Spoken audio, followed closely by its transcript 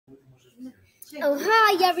Oh,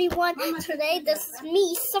 hi everyone. Today, this is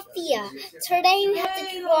me, Sophia. Today, we have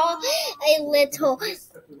to draw a little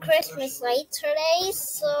Christmas light today,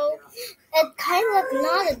 so it kind of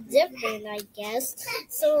not different, I guess.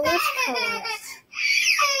 So let's color it.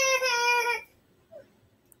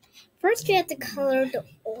 First, we have to color the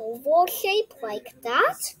oval shape like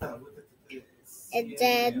that, and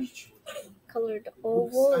then color the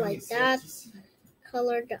oval like that.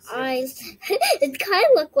 Color the eyes. It kind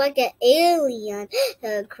of looked like an alien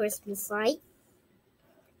Christmas light.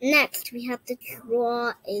 Next, we have to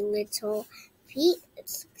draw a little feet. It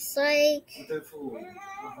looks like,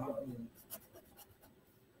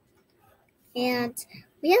 and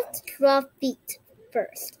we have to draw feet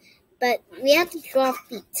first. But we have to draw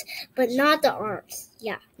feet, but not the arms.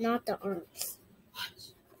 Yeah, not the arms.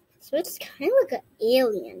 So it's kind of like an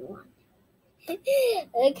alien one.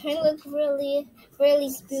 It kind of looks really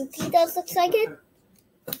spooky. Does look like it?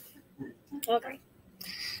 Okay.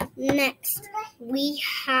 Next, we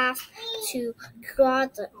have to draw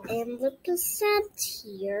the ampersand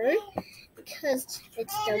here because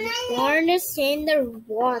it's the harness in the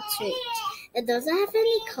water. It doesn't have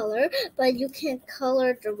any color, but you can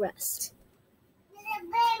color the rest.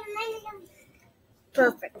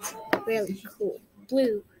 Perfect. Really cool.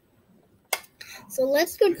 Blue. So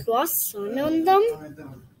let's go draw sun on them.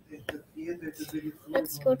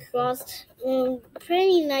 Let's go draw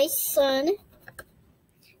pretty nice sun.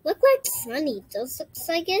 Look like sunny. Does look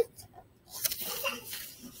like it?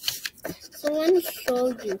 So let me show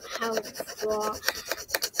you how to draw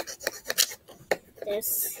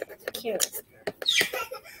this character.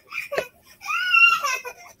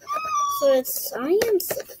 So it's I am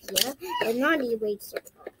Sophia, and not eraser.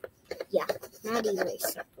 Yeah, not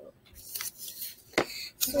eraser.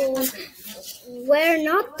 So we're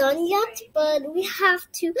not done yet, but we have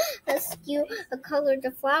to ask you to color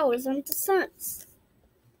the flowers on the suns.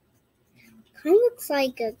 Kind of looks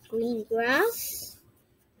like a green grass.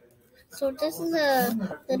 So this is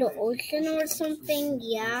a little ocean or something.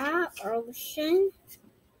 Yeah, ocean.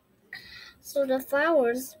 So the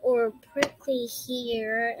flowers are prickly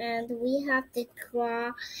here, and we have to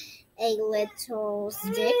draw a little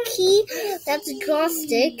sticky. That's a draw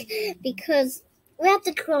stick because we have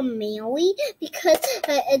to draw Mary because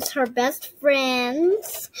it's her best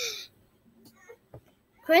friend's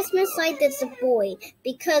Christmas light is a boy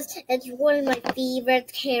because it's one of my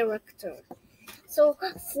favorite characters. So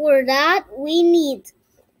for that, we need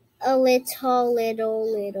a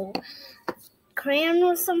little crayon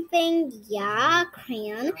or something. Yeah,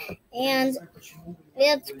 crayon. And we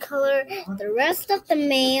have to color the rest of the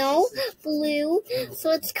mail blue.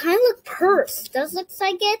 So it's kind of like purse. Does it look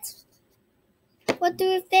like it? What do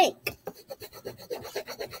you think?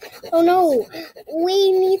 Oh no,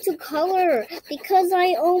 we need to color because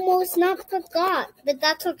I almost not forgot, but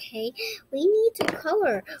that's okay. We need to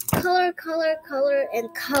color,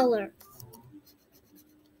 and color.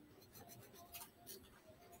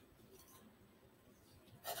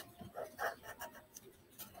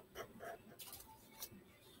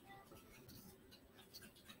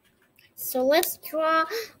 So let's draw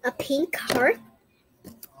a pink heart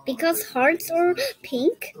because hearts are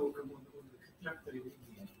pink.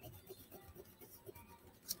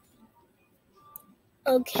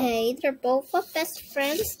 Okay, they're both our best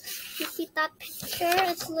friends. You see that picture?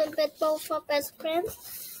 It's a little bit both our best friends.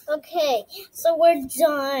 Okay, so we're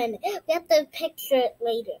done. We have to picture it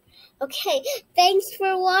later. Okay, thanks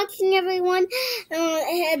for watching, everyone.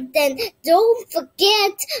 And then don't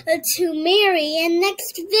forget to marry in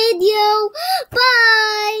next video.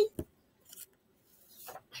 Bye!